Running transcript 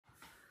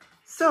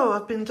So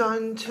I've been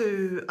down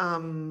to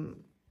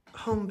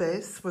Home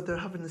Base where they're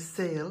having a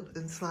sale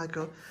in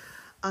Sligo,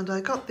 and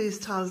I got these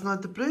tiles. Now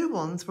the blue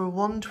ones were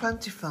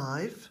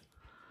 $1.25,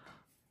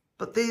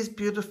 but these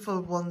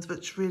beautiful ones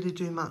which really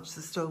do match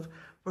the stove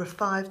were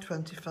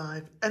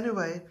 $5.25.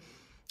 Anyway,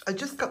 I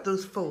just got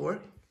those 4,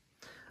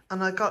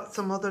 and I got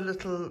some other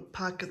little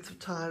packets of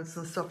tiles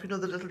and stuff, you know,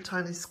 the little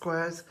tiny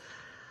squares.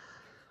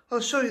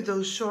 I'll show you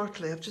those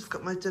shortly. I've just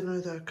got my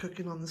dinner there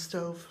cooking on the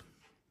stove.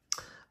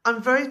 I'm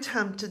very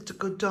tempted to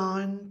go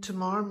down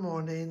tomorrow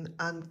morning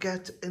and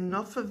get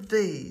enough of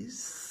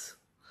these,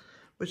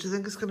 which I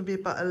think is going to be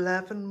about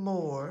 11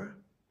 more,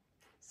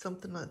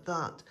 something like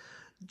that,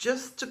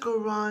 just to go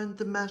round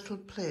the metal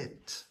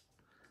plate.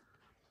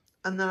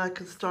 And then I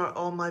can start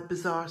all my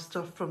bizarre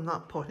stuff from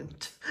that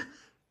point.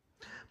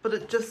 But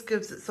it just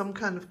gives it some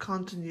kind of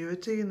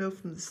continuity, you know,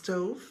 from the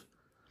stove.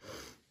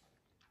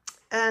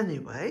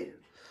 Anyway,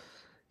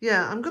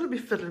 yeah, I'm going to be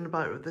fiddling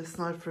about with this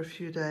now for a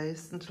few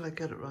days until I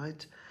get it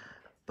right.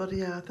 But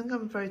yeah, I think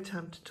I'm very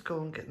tempted to go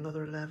and get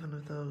another 11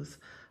 of those.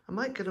 I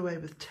might get away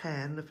with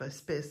 10 if I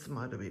space them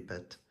out a wee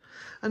bit.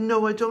 And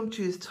no, I don't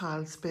use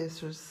tile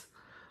spacers.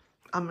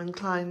 I'm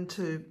inclined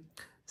to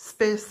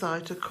space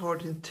out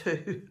according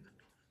to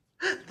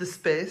the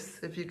space,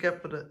 if you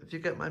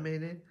get my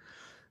meaning.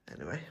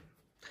 Anyway,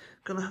 I'm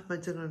gonna have my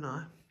dinner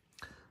now.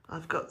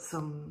 I've got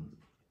some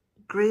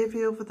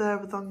gravy over there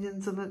with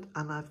onions in it,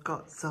 and I've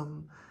got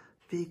some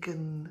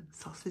vegan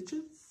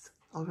sausages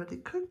already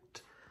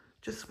cooked,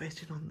 just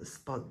waiting on the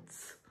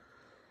spuds.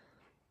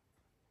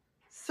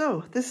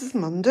 So this is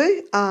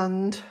Monday,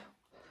 and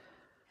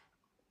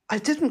I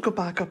didn't go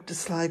back up to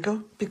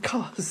Sligo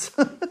because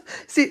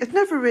see, it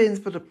never rains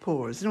but it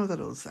pours, you know that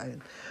old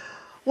saying.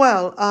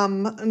 Well,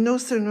 no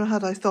sooner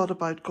had I thought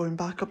about going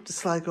back up to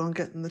Sligo and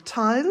getting the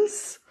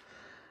tiles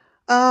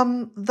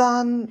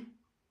than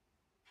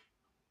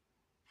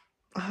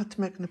I had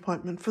to make an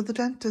appointment for the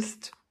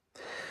dentist.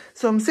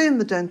 So I'm seeing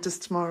the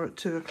dentist tomorrow at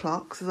 2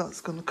 o'clock, so that's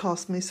going to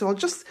cost me. So I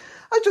just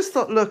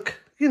thought,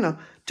 look, you know,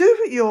 do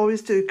what you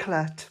always do,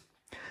 Colette.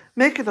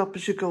 Make it up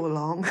as you go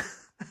along.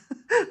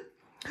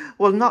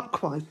 Well, not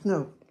quite,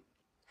 no.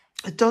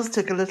 It does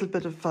take a little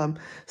bit of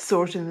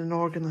sorting and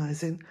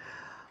organising.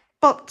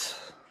 But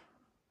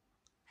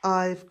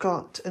I've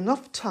got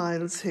enough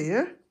tiles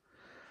here.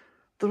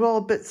 They're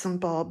all bits and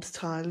bobs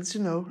tiles, you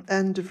know,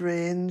 end of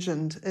range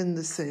and in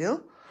the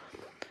sale.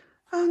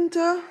 And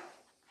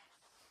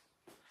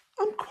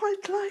I'm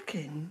quite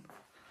liking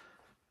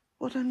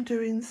what I'm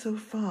doing so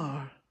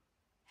far.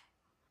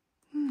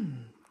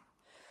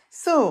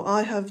 So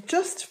I have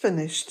just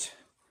finished,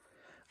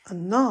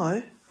 and now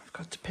I've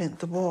got to paint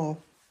the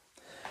wall.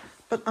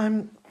 But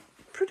I'm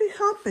pretty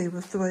happy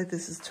with the way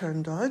this has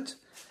turned out,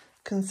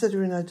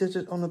 considering I did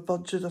it on a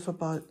budget of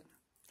about,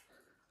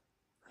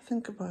 I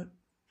think about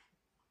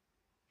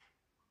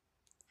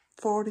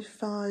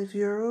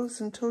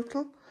 €45 in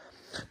total.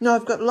 Now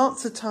I've got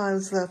lots of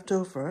tiles left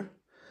over.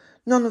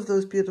 None of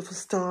those beautiful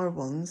star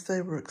ones,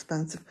 they were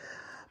expensive,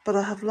 but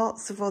I have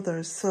lots of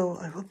others, so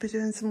I will be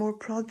doing some more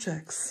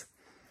projects.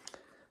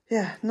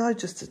 Yeah, now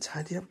just to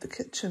tidy up the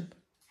kitchen.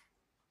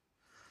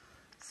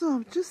 So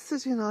I'm just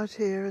sitting out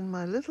here in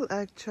my little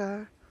egg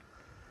chair,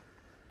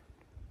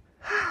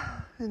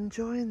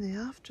 enjoying the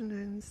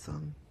afternoon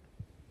sun.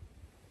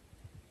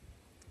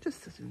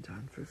 Just sitting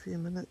down for a few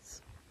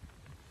minutes.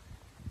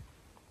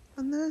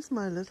 And there's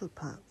my little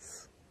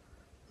Pats,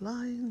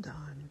 lying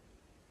down.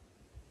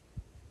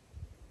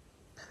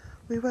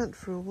 We went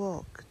for a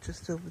walk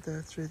just over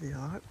there through the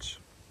arch,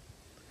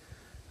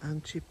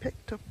 and she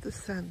picked up the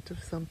scent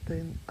of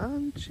something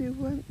and she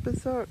went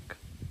berserk.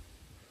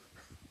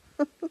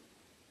 It's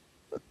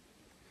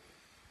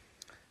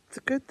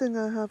a good thing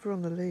I have her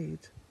on the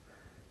lead,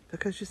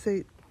 because you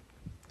see,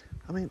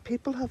 I mean,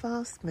 people have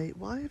asked me,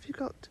 why have you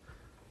got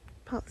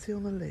Patsy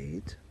on a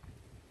lead?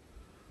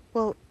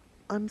 Well,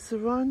 I'm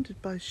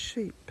surrounded by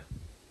sheep,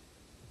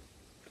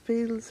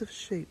 fields of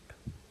sheep.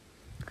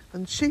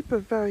 And sheep are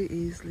very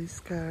easily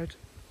scared.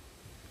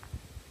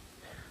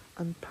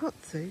 And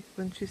Patsy,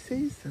 when she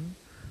sees them,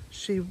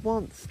 she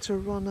wants to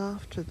run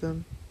after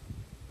them.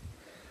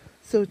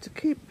 So to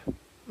keep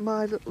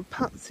my little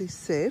Patsy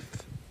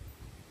safe,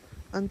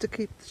 and to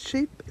keep the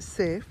sheep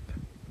safe,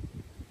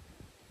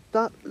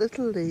 that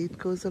little lead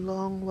goes a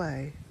long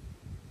way.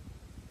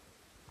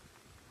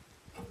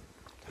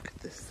 Look at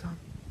this sun.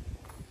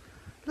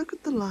 Look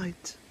at the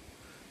light.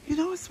 You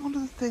know, it's one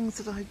of the things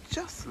that I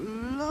just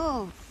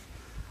love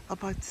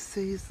about the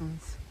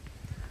seasons.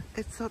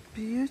 It's that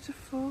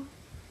beautiful,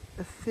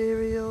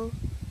 ethereal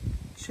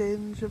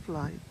change of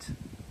light,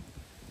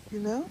 you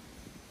know?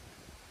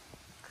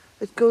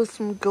 It goes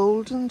from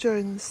golden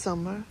during the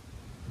summer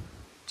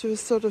to a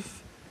sort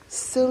of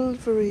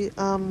silvery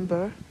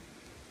amber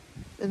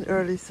in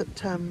early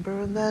September,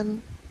 and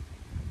then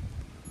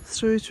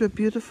through to a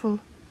beautiful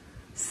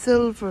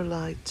silver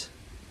light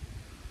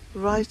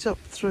right up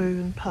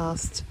through and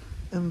past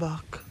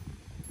Imbach.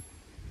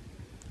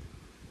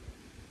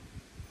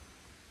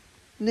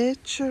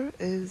 Nature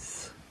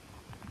is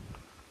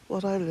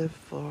what I live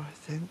for, I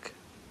think.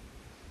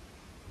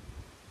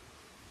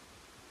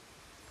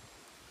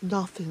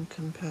 Nothing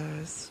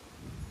compares.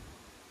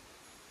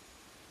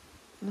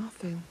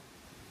 Nothing.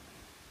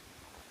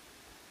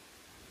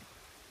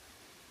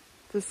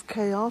 This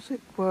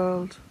chaotic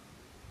world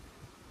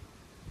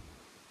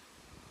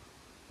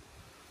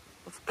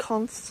of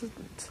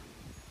constant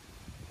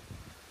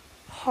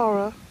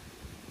horror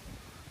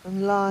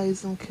and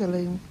lies and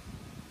killing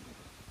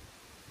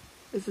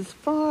is as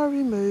far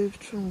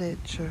removed from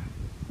nature.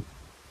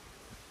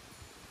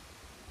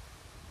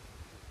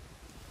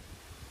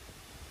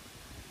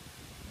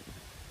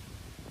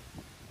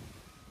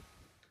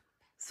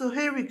 So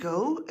here we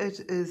go, it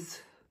is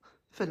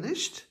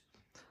finished,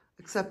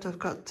 except I've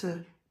got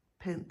to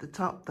paint the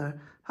top there.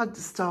 Had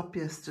to stop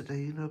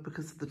yesterday, you know,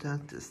 because of the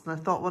dentist, and I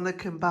thought when I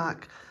came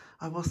back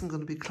I wasn't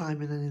going to be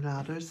climbing any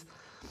ladders,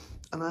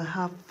 and I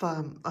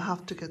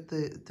have to get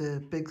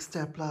the big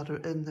step ladder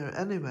in there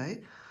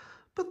anyway.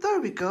 But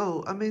there we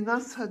go. I mean,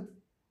 that's had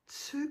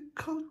 2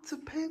 coats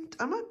of paint.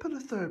 I might put a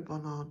 3rd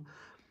one on.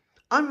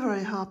 I'm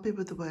very happy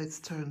with the way it's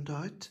turned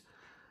out.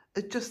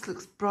 It just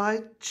looks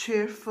bright,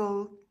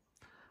 cheerful,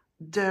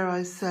 dare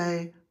I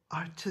say,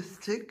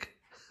 artistic.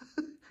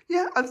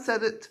 Yeah, I've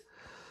said it.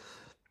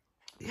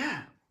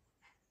 Yeah,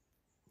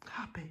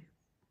 happy.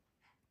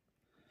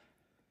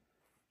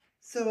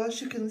 So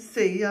as you can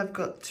see, I've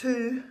got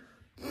 2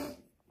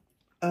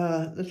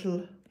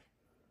 little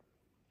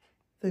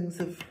things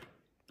of,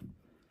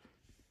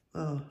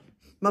 oh,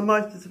 my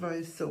mouth is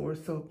very sore,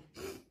 so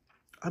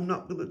I'm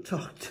not going to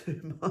talk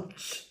too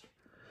much.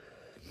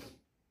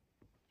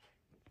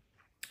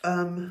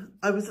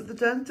 I was at the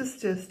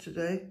dentist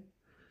yesterday.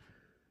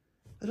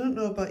 I don't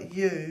know about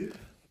you,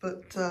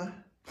 but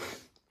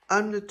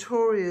I'm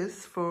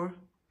notorious for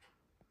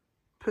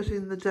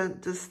putting the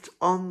dentist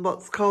on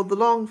what's called the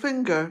long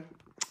finger.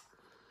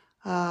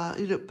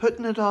 You know,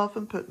 putting it off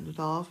and putting it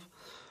off.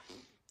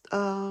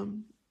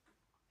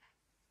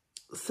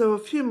 So a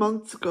few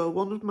months ago,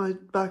 one of my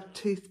back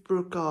teeth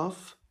broke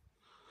off,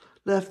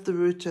 left the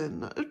root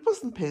in. It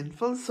wasn't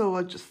painful, so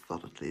I just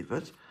thought I'd leave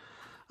it.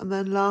 And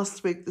then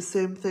last week, the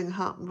same thing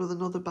happened with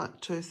another back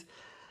tooth.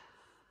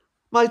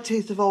 My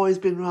teeth have always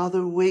been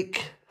rather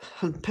weak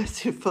and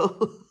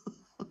pitiful.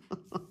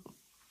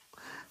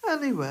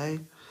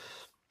 Anyway,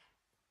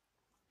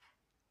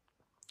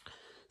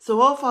 so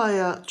off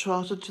I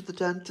trotted to the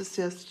dentist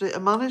yesterday. I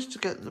managed to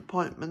get an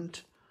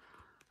appointment.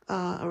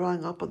 I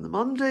rang up on the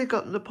Monday,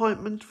 got an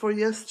appointment for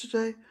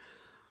yesterday,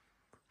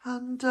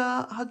 and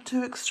had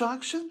 2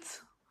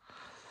 extractions.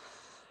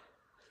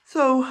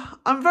 So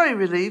I'm very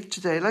relieved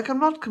today. Like, I'm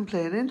not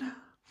complaining.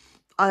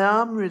 I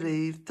am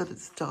relieved that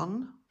it's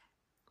done.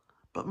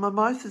 But my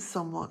mouth is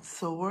somewhat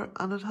sore,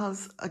 and it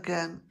has,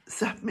 again,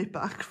 set me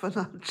back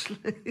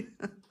financially.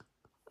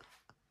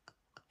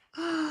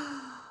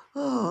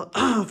 Oh,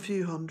 a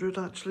few hundred,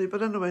 actually.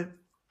 But anyway,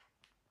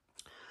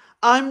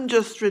 I'm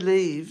just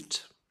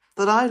relieved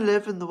that I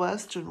live in the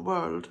Western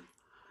world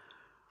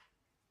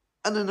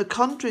and in a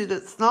country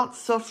that's not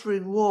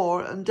suffering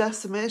war and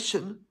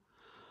decimation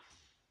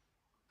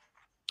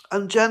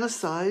and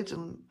genocide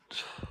and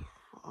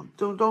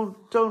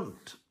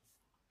don't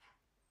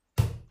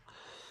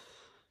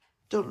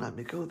let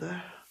me go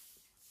there.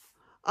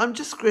 I'm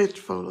just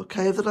grateful,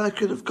 okay, that I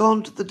could have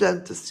gone to the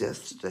dentist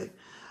yesterday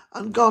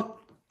and got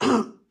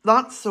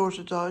that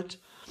sorted out,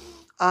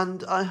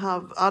 and I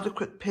have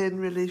adequate pain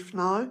relief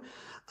now,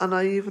 and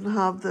I even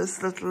have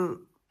this little,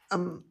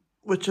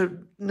 which I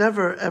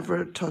never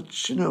ever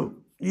touch, you know,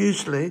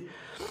 usually,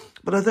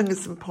 but I think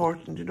it's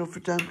important, you know, for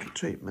dental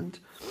treatment.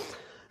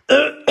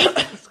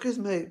 Excuse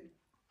me.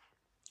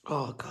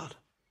 Oh, God.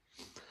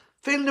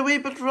 Feeling a wee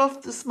bit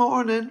rough this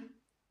morning,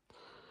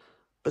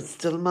 but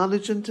still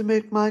managing to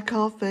make my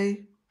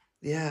coffee.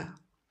 Yeah.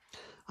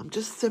 I'm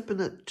just sipping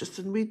it, just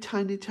in wee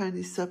tiny,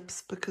 tiny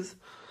sips, because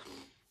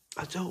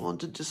I don't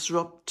want to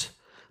disrupt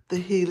the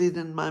healing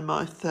in my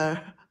mouth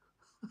there.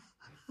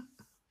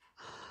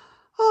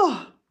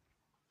 Oh.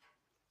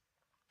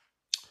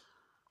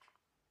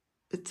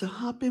 It's a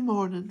happy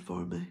morning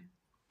for me.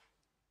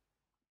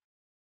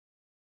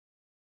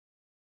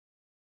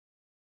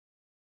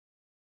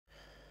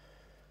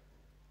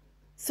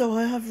 So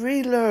I have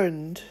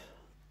relearned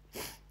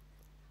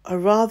a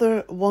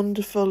rather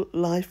wonderful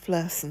life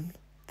lesson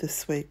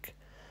this week.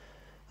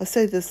 I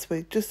say this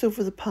week, just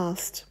over the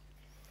past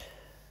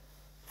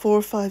 4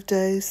 or 5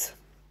 days,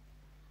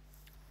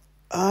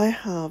 I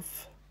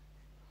have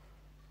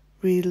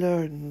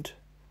relearned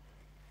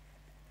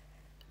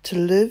to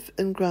live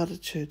in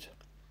gratitude.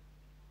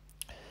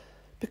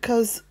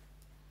 Because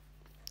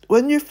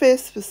when you're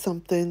faced with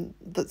something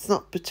that's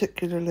not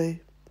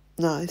particularly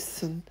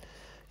nice and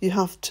you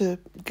have to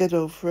get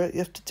over it, you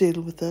have to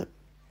deal with it,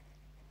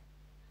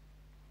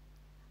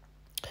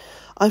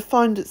 I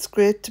find it's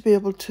great to be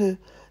able to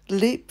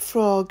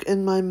leapfrog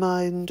in my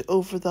mind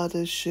over that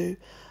issue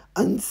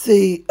and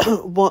see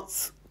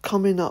what's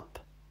coming up,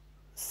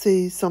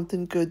 see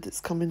something good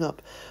that's coming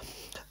up,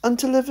 and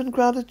to live in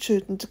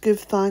gratitude and to give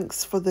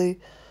thanks for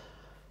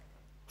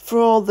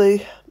all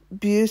the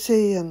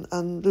beauty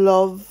and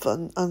love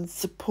and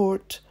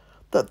support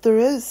that there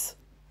is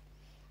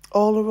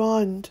all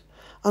around.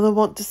 And I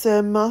want to say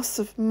a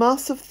massive,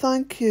 massive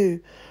thank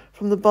you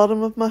from the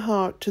bottom of my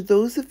heart to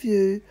those of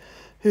you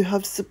who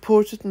have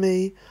supported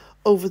me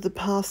over the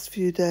past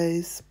few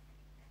days.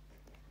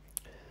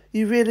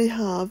 You really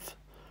have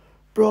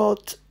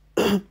brought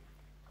a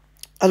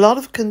lot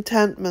of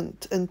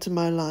contentment into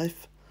my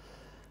life.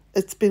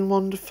 It's been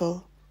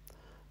wonderful.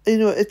 You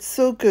know, it's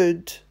so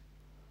good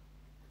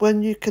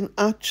when you can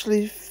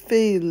actually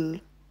feel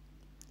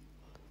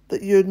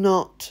that you're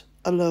not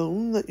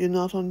alone, that you're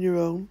not on your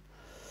own.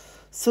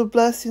 So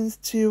blessings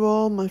to you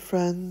all, my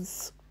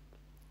friends.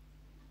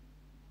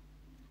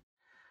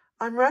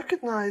 I'm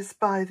recognised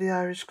by the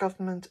Irish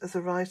government as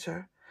a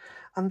writer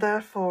and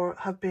therefore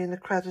have been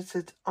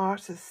accredited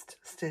artist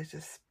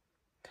status.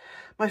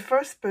 My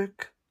first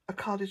book, A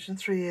Cottage in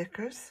 3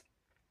 Acres.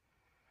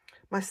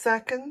 My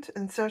second,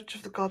 In Search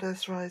of the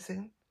Goddess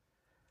Rising.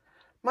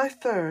 My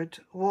third,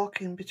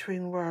 Walking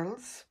Between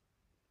Worlds.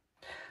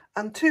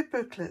 And 2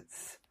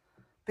 booklets,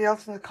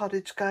 Bealtaine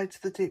Cottage Guide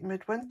to the Deep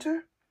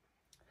Midwinter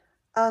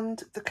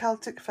and The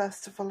Celtic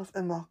Festival of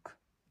Immock.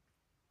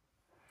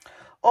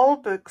 All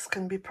books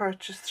can be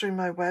purchased through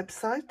my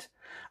website,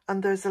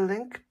 and there's a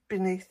link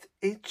beneath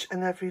each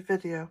and every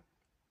video.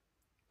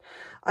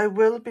 I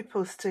will be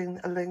posting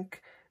a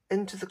link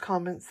into the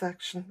comment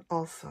section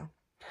also.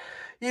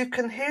 You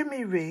can hear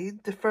me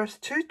read the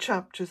first 2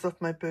 chapters of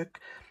my book,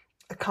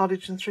 A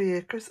Cottage in 3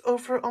 Acres,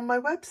 over on my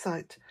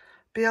website,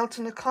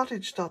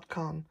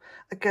 bealtainecottage.com.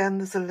 Again,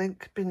 there's a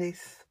link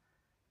beneath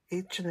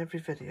each and every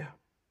video.